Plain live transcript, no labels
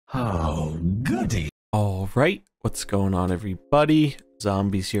Oh, goody. All right, what's going on, everybody?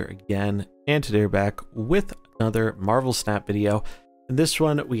 Zombies here again, and today we're back with another Marvel Snap video. In this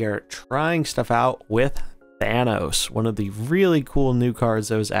one, we are trying stuff out with Thanos, one of the really cool new cards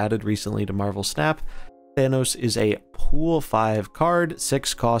that was added recently to Marvel Snap. Thanos is a pool 5 card,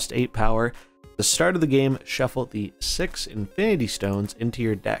 6 cost, 8 power. At the start of the game, shuffle the 6 Infinity Stones into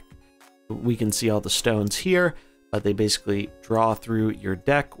your deck. We can see all the stones here. They basically draw through your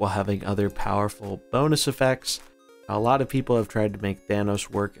deck while having other powerful bonus effects. A lot of people have tried to make Thanos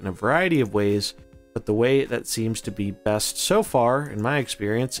work in a variety of ways, but the way that seems to be best so far, in my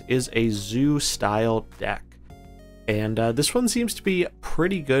experience, is a zoo-style deck. And this one seems to be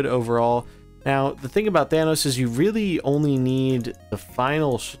pretty good overall. Now, the thing about Thanos is you really only need the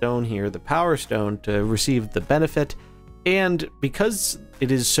final stone here, the Power Stone, to receive the benefit. And because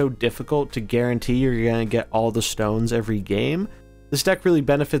it is so difficult to guarantee you're going to get all the stones every game, this deck really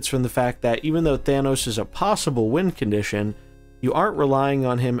benefits from the fact that even though Thanos is a possible win condition, you aren't relying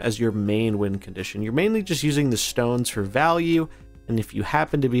on him as your main win condition. You're mainly just using the stones for value, and if you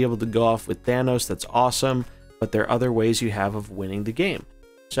happen to be able to go off with Thanos, that's awesome, but there are other ways you have of winning the game.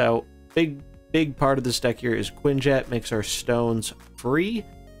 So, big part of this deck here is Quinjet makes our stones free,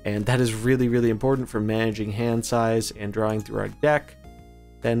 and that is really, really important for managing hand size and drawing through our deck.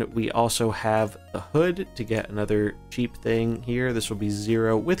 Then we also have the Hood to get another cheap thing here. This will be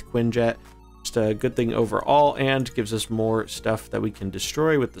 0 with Quinjet. Just a good thing overall, and gives us more stuff that we can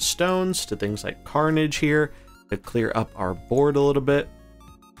destroy with the stones, to things like Carnage here to clear up our board a little bit.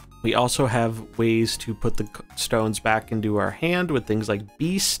 We also have ways to put the stones back into our hand with things like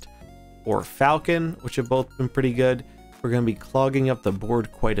Beast or Falcon, which have both been pretty good. We're going to be clogging up the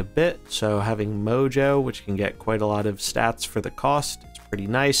board quite a bit, so having Mojo, which can get quite a lot of stats for the cost, it's pretty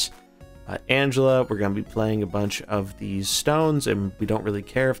nice. Angela, we're going to be playing a bunch of these stones, and we don't really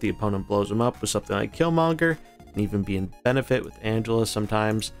care if the opponent blows them up with something like Killmonger, and even be in benefit with Angela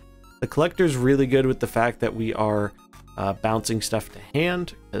sometimes. The Collector's really good with the fact that we are bouncing stuff to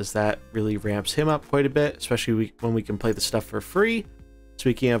hand, because that really ramps him up quite a bit, especially when we can play the stuff for free.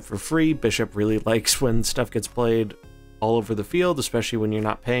 Speaking of for free, Bishop really likes when stuff gets played all over the field, especially when you're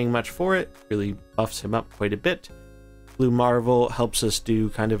not paying much for it. Really buffs him up quite a bit. Blue Marvel helps us do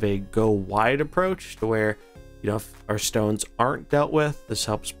kind of a go wide approach, to where, you know, if our stones aren't dealt with, this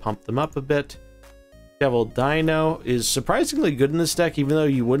helps pump them up a bit. Devil Dino is surprisingly good in this deck, even though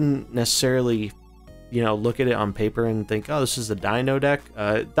you wouldn't necessarily, you know, look at it on paper and think, oh, this is the Dino deck.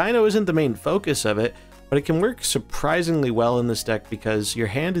 Dino isn't the main focus of it, but it can work surprisingly well in this deck because your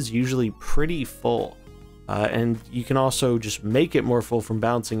hand is usually pretty full. And you can also just make it more full from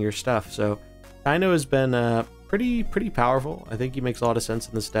bouncing your stuff. So Dino has been pretty powerful. I think he makes a lot of sense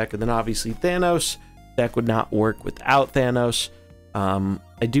in this deck. And then obviously Thanos. Deck would not work without Thanos.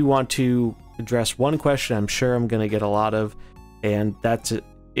 I do want to address one question I'm sure I'm going to get a lot of, and that's it.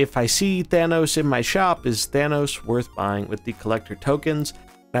 If I see Thanos in my shop, is Thanos worth buying with the collector tokens?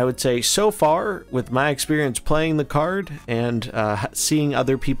 I would say so far, with my experience playing the card and seeing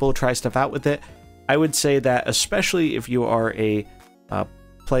other people try stuff out with it, I would say that especially if you are a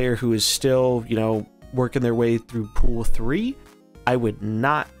player who is still, you know, working their way through Pool 3, I would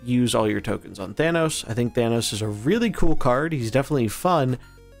not use all your tokens on Thanos. I think Thanos is a really cool card. He's definitely fun,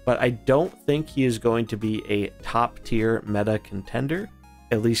 but I don't think he is going to be a top-tier meta contender,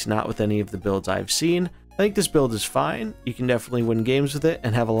 at least not with any of the builds I've seen. I think this build is fine. You can definitely win games with it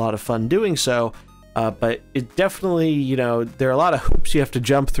and have a lot of fun doing so, but it definitely, you know, there are a lot of hoops you have to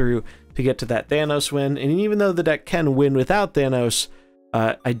jump through to get to that Thanos win, and even though the deck can win without Thanos,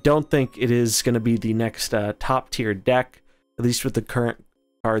 I don't think it is going to be the next top-tier deck, at least with the current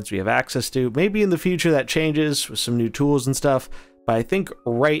cards we have access to. Maybe in the future that changes with some new tools and stuff, but I think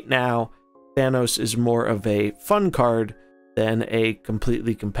right now Thanos is more of a fun card than a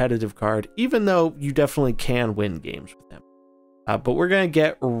completely competitive card, even though you definitely can win games with him. But we're going to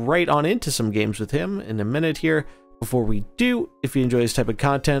get right on into some games with him in a minute here. Before we do, if you enjoy this type of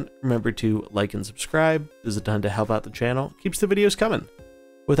content, remember to like and subscribe. It does a ton to help out the channel, keeps the videos coming.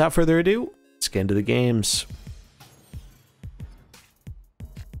 Without further ado, let's get into the games.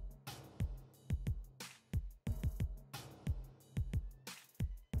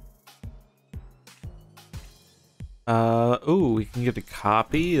 Ooh, we can get a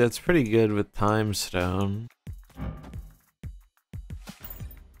copy. That's pretty good with Time Stone.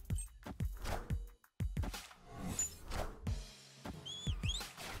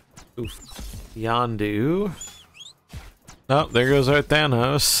 Oof. Yondu. Oh, there goes our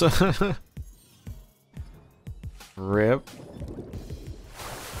Thanos. Rip.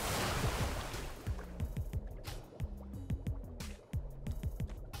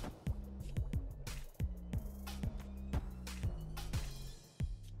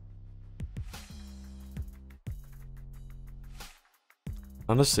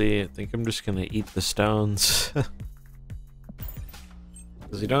 Honestly, I think I'm just gonna eat the stones.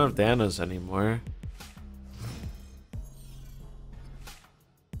 Because we don't have Thanos anymore.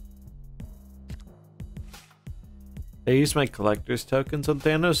 Did I use my collector's tokens on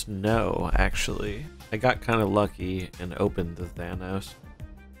Thanos? No, actually. I got kind of lucky and opened the Thanos.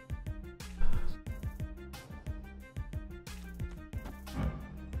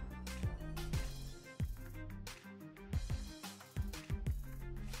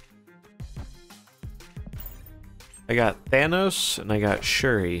 I got Thanos and I got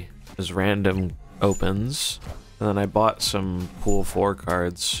Shuri as random opens. And then I bought some pool 4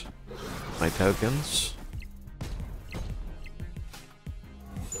 cards with my tokens.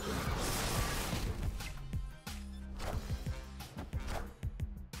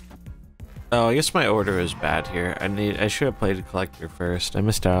 Oh, I guess my order is bad here. I should have played a collector first. I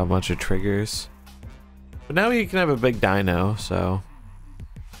missed out on a bunch of triggers. But now you can have a big dino, so.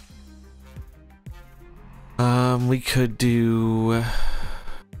 We could do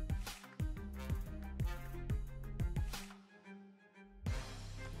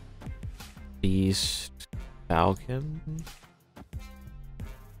Beast Falcon.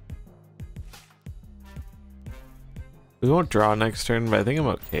 We won't draw next turn, but I think I'm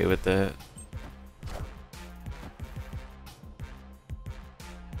okay with it.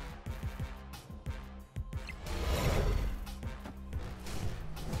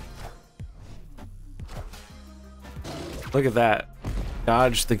 Look at that.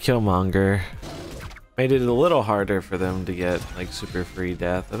 Dodge the Killmonger. Made it a little harder for them to get like super free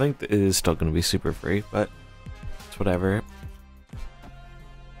death. I think it is still going to be super free, but it's whatever.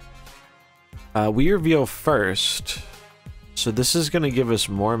 We reveal first. So this is going to give us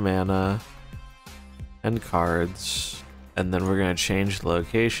more mana and cards. And then we're going to change the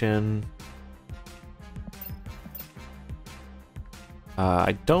location.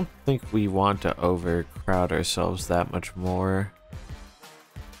 I don't think we want to overcrowd ourselves that much more.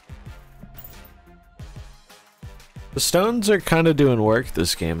 The stones are kind of doing work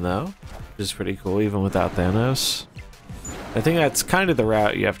this game though, which is pretty cool even without Thanos. I think that's kind of the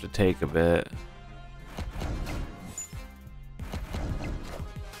route you have to take a bit.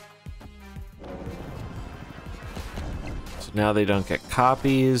 So now they don't get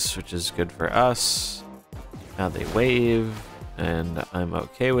copies, which is good for us. Now they wave. And I'm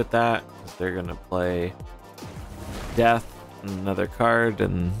okay with that, because they're going to play Death and another card,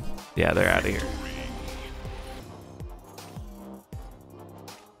 and yeah, they're out of here.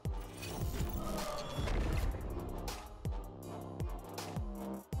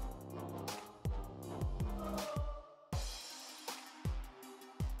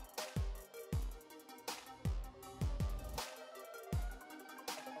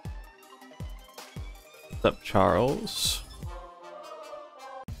 What's up, Charles?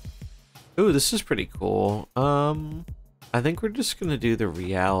 Ooh, this is pretty cool. I think we're just gonna do the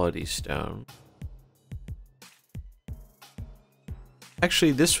Reality Stone.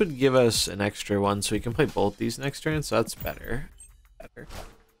 Actually, this would give us an extra one, so we can play both these next turn, so that's better.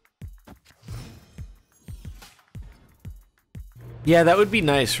 Yeah, that would be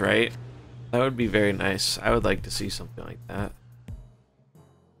nice, right? That would be very nice. I would like to see something like that.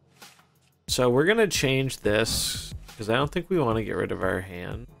 So we're gonna change this, because I don't think we want to get rid of our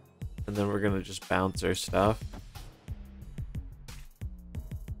hand. And then we're gonna just bounce our stuff.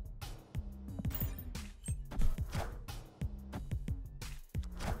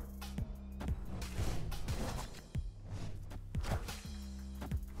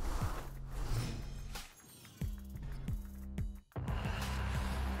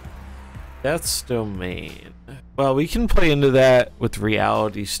 Death's Domain. Well, we can play into that with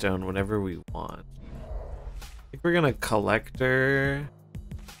Reality Stone whenever we want. I think we're gonna Collector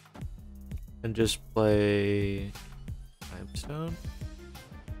and just play Limestone.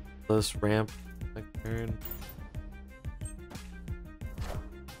 Let's ramp next turn.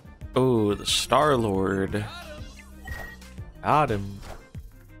 Oh, the Star-Lord. Got him.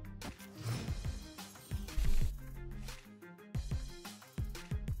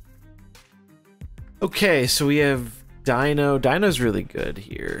 Okay, so we have Dino. Dino's really good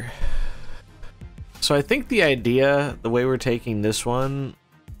here. So I think the idea, the way we're taking this one,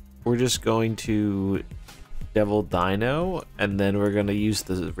 we're just going to Devil Dino, and then we're going to use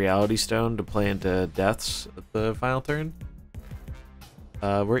the Reality Stone to play into deaths at the final turn.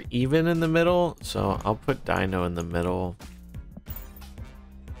 We're even in the middle, so I'll put Dino in the middle.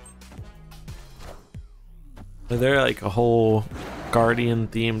 They're like a whole Guardian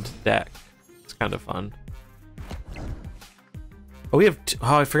themed deck. It's kind of fun. Oh, we have.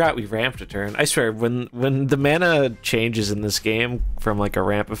 Oh, I forgot we ramped a turn. I swear, when the mana changes in this game from like a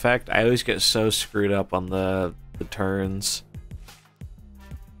ramp effect, I always get so screwed up on the turns.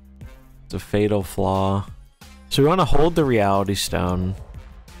 It's a fatal flaw. So we want to hold the reality stone.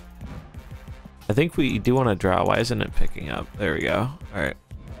 I think we do want to draw. Why isn't it picking up? There we go. All right,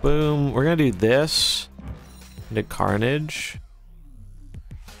 boom. We're gonna do this into Carnage.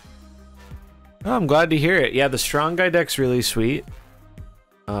 Oh, I'm glad to hear it. Yeah, the strong guy deck's really sweet.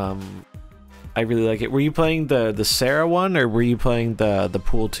 I really like it. Were you playing the Sarah one, or were you playing the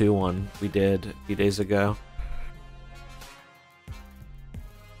Pool 2 one we did a few days ago?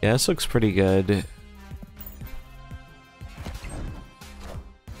 Yeah, this looks pretty good.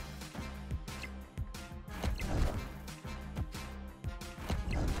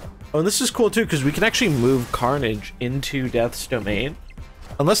 Oh, and this is cool too, because we can actually move Carnage into Death's Domain.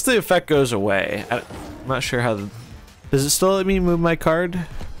 Unless the effect goes away. I'm not sure how... Does it still let me move my card?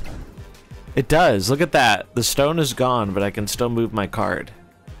 It does. Look at that. The stone is gone, but I can still move my card.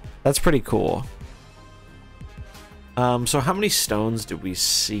 That's pretty cool. So how many stones do we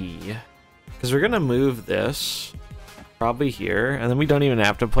see? Because we're going to move this probably here, and then we don't even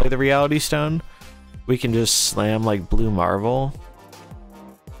have to play the reality stone. We can just slam like blue marble.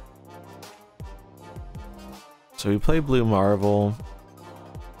 So we play blue marble.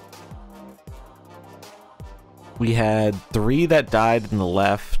 We had 3 that died in the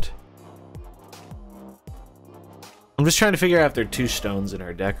left. I'm just trying to figure out if there are 2 stones in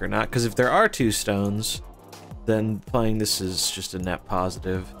our deck or not, because if there are 2 stones, then playing this is just a net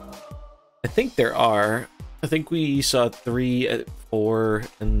positive. I think there are. I think we saw 3, 4,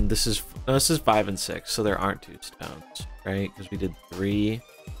 and this is 5 and 6, so there aren't 2 stones, right? Because we did 3,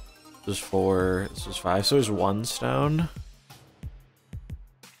 this was 4, this was 5, so there's 1 stone.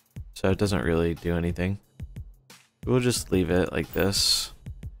 So it doesn't really do anything. We'll just leave it like this.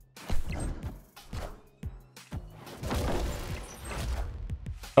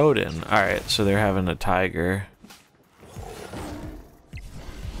 Odin. Alright, so they're having a tiger.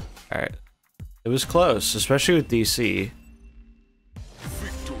 Alright. It was close, especially with DC.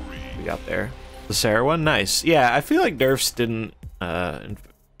 Victory. We got there. The Sarah one? Nice. Yeah, I feel like nerfs didn't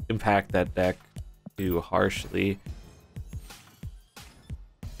impact that deck too harshly.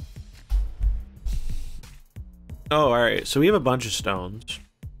 Oh, alright. So we have a bunch of stones.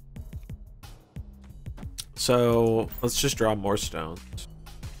 So let's just draw more stones.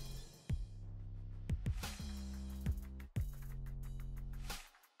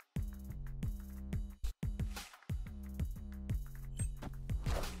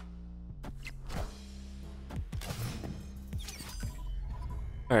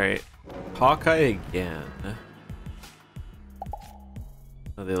 Alright, Hawkeye again.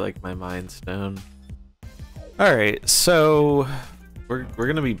 Oh, they like my Mind Stone. Alright, so we're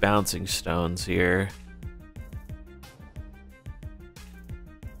gonna be bouncing stones here.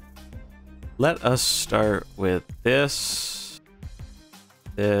 Let us start with this.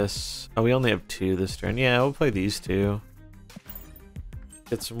 This. Oh, we only have 2 this turn. Yeah, we'll play these 2.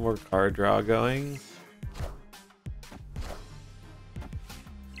 Get some more card draw going.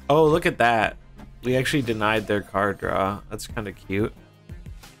 Oh, look at that. We actually denied their card draw. That's kind of cute.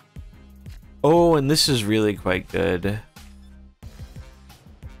 Oh, and this is really quite good.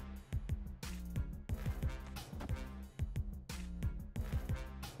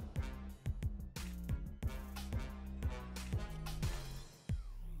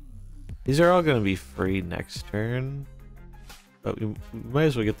 These are all going to be free next turn. But we might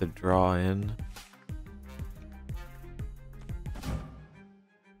as well get the draw in.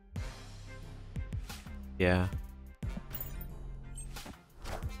 Yeah.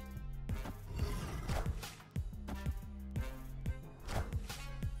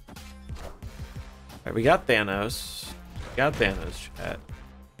 Alright, we got Thanos. We got Thanos, chat.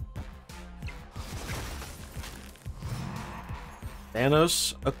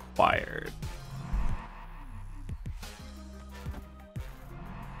 Thanos acquired.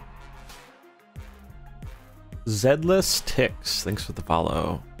 Zedless Tix, thanks for the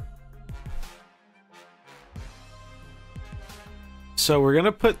follow. So we're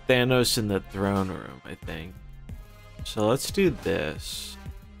gonna put Thanos in the throne room, I think. So let's do this.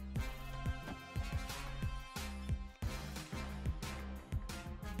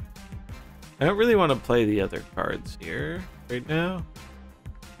 I don't really want to play the other cards here right now.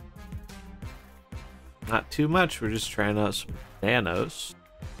 Not too much, we're just trying out some Thanos.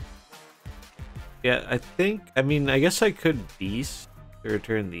 Yeah, I mean, I guess I could Beast to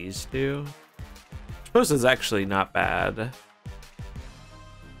return these 2. I suppose it's actually not bad.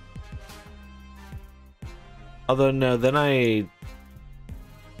 Although, no, then I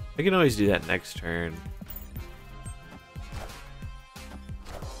I can always do that next turn.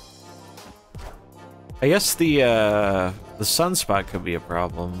 I guess the sunspot could be a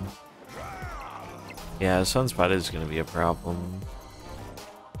problem. Yeah, sunspot is gonna be a problem.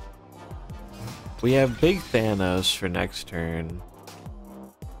 We have big Thanos for next turn.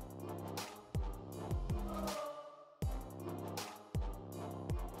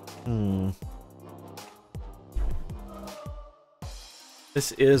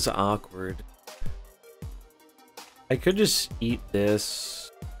 This is awkward. I could just eat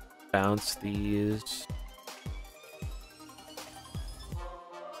this, bounce these.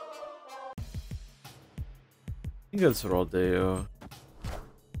 I think that's what I'll do.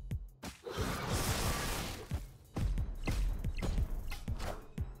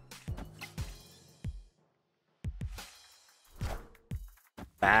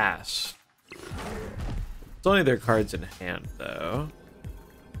 Fast. It's only their cards in hand, though.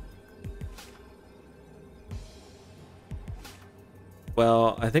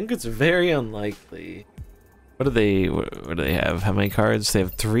 Well, I think it's very unlikely. What do they have? How many cards? They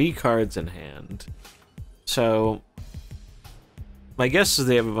have 3 cards in hand. So my guess is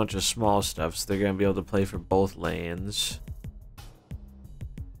they have a bunch of small stuff, so they're gonna be able to play for both lanes.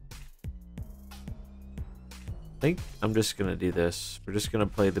 I think I'm just gonna do this. We're just gonna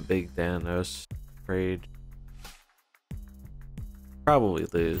play the big Thanos trade. Probably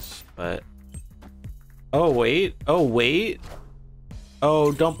lose, but oh wait, oh wait,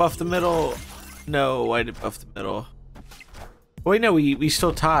 oh don't buff the middle. No, I didn't buff the middle. Wait, no, we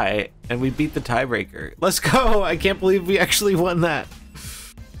still tie and we beat the tiebreaker. Let's go! I can't believe we actually won that.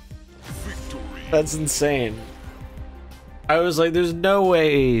 That's insane. I was like, there's no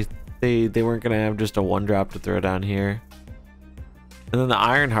way they weren't gonna have just a 1-drop to throw down here. And then the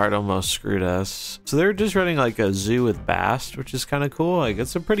Ironheart almost screwed us. So they're just running like a zoo with Bast, which is kind of cool. Like,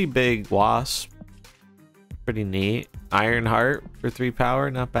 it's a pretty big wasp. Pretty neat. Ironheart for 3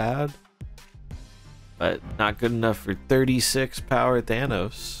 power, not bad. But not good enough for 36 power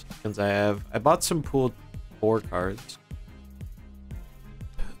Thanos. Since I bought some pooled 4 cards.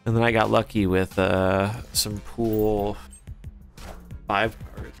 And then I got lucky with some pool 5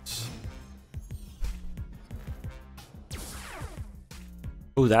 cards.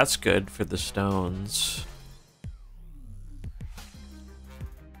 Oh, that's good for the stones.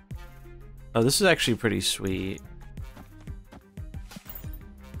 Oh, this is actually pretty sweet.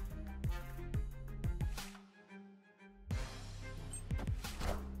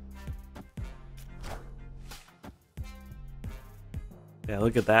 Yeah,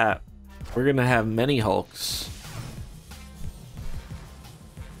 look at that. We're gonna have many Hulks.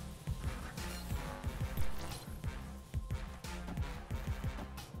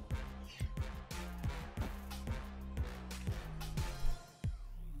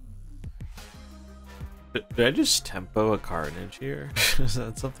 Did I just tempo a Carnage here? Is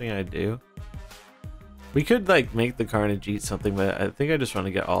that something I do? We could like make the Carnage eat something, but I think I just want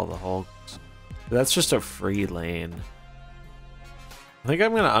to get all the Hulks. That's just a free lane. I think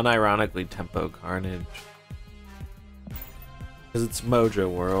I'm gonna unironically tempo Carnage. Because it's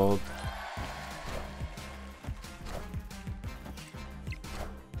Mojo World.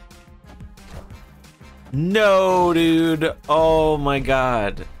 No, dude. Oh my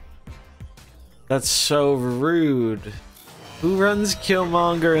god. That's so rude. Who runs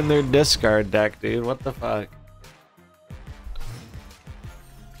Killmonger in their discard deck, dude? What the fuck?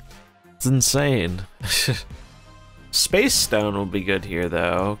 It's insane. Space Stone will be good here,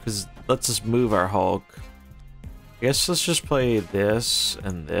 though, because lets us move our Hulk. I guess let's just play this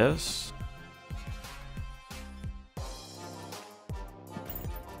and this.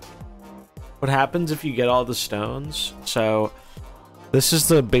 What happens if you get all the stones? So this is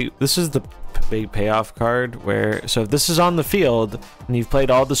the big payoff card where, so if this is on the field and you've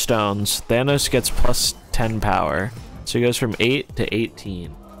played all the stones, Thanos gets plus 10 power. So he goes from 8 to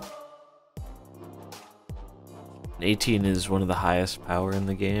 18. 18 is one of the highest power in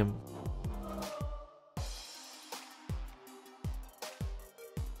the game.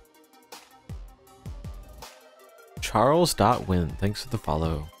 Charles.win, thanks for the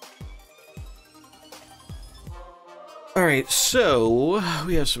follow. Alright, so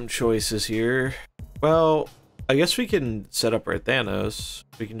we have some choices here. Well, I guess we can set up our Thanos.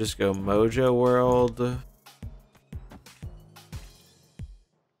 We can just go Mojo World.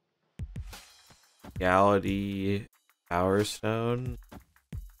 Reality, Power Stone.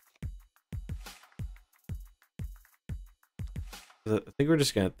 I think we're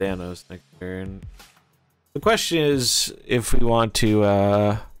just gonna Thanos next turn. The question is if we want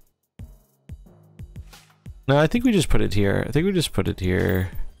to no, I think we just put it here. I think we just put it here.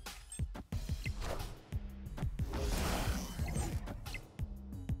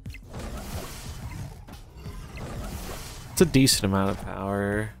 It's a decent amount of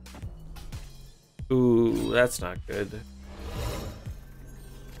power. Ooh, that's not good.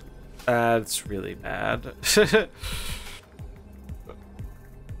 That's really bad.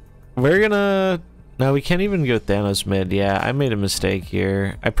 We're gonna... No, we can't even go Thanos mid. Yeah, I made a mistake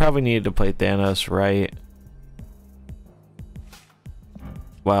here. I probably needed to play Thanos right.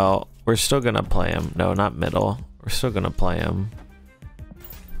 Well, we're still gonna play him. No, not middle. We're still gonna play him.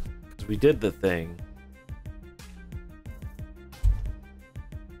 Because we did the thing.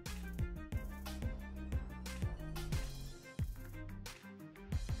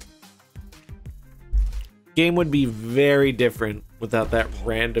 Game would be very different without that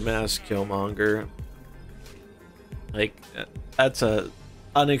random ass Killmonger. Like, that's a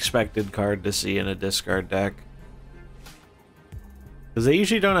unexpected card to see in a discard deck. Because they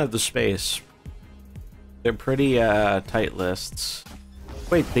usually don't have the space. They're pretty tight lists.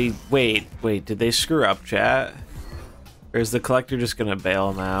 Wait, did they screw up, chat? Or is the collector just gonna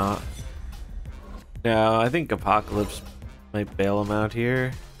bail them out? No, I think Apocalypse might bail them out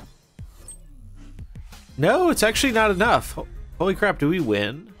here. No, it's actually not enough. Holy crap, do we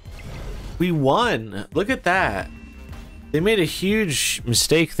win? We won! Look at that. They made a huge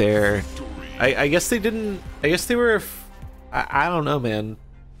mistake there. I guess they didn't... I guess they were... I don't know, man.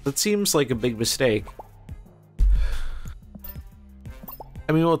 That seems like a big mistake.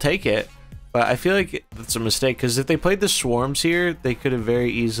 I mean, we'll take it. But I feel like it's a mistake, because if they played the Swarms here, they could have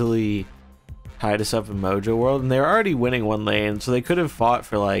very easily tied us up in Mojo World, and they're already winning one lane, so they could have fought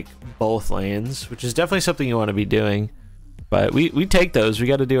for, like, both lanes, which is definitely something you want to be doing. But we take those. We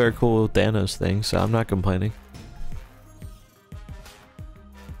got to do our cool Thanos thing, so I'm not complaining.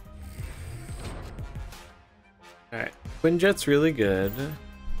 Alright, Quinjet's really good.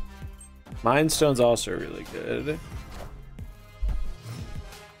 Mind Stone's also really good.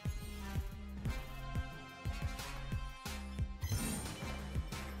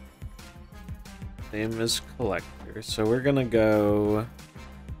 Name is Collector, so we're gonna go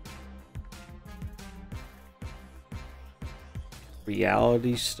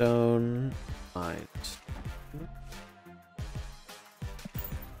Reality Stone, Mind Stone.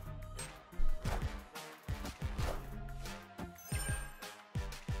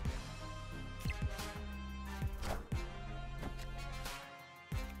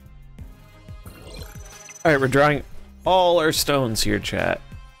 Alright, we're drawing all our stones here, chat.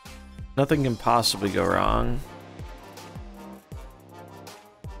 Nothing can possibly go wrong.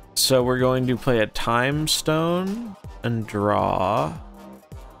 So we're going to play a Time Stone and draw.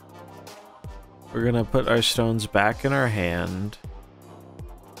 We're gonna put our stones back in our hand.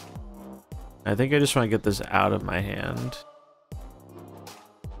 I think I just want to get this out of my hand.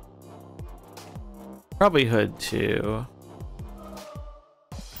 Probably Hood too.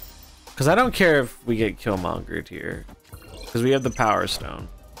 Because I don't care if we get Killmongered here. Because we have the Power Stone.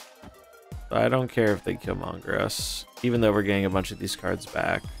 So I don't care if they Killmonger us. Even though we're getting a bunch of these cards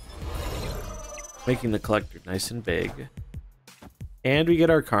back. Making the collector nice and big. And we get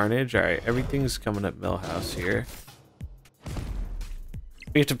our Carnage. Alright, everything's coming up Millhouse here.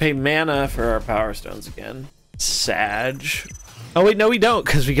 We have to pay mana for our Power Stones again. Sag. Oh wait, no we don't,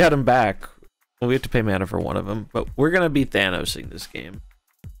 because we got them back. Well, we have to pay mana for one of them. But we're going to be Thanosing this game.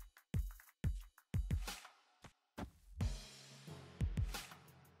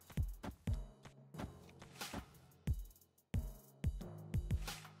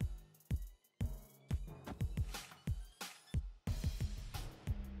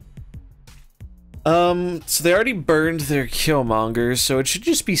 So they already burned their Killmongers, so it should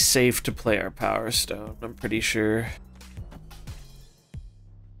just be safe to play our Power Stone, I'm pretty sure.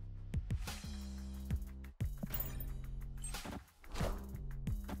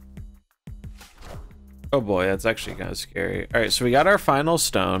 Oh boy, that's actually kind of scary. Alright, so we got our final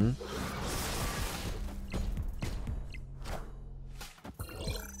stone.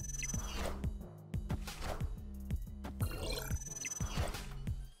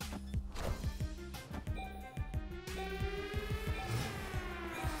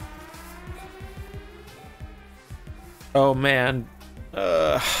 Oh man,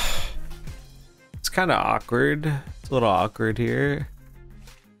 it's kind of awkward. It's a little awkward here.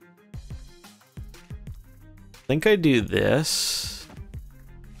 I think I do this.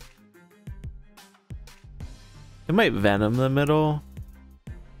 It might Venom the middle.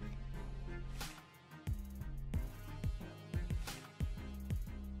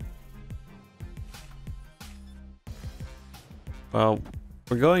 Well,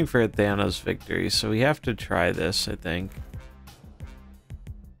 we're going for a Thanos victory, so we have to try this, I think.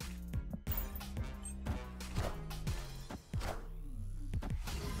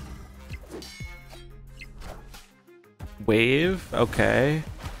 Wave, okay.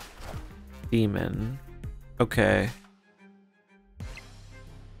 Demon, okay.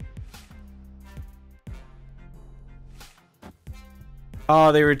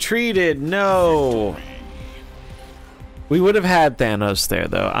 Oh, they retreated, no! We would have had Thanos there,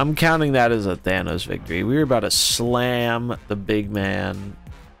 though. I'm counting that as a Thanos victory. We were about to slam the big man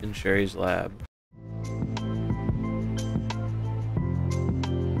in Sherry's lab.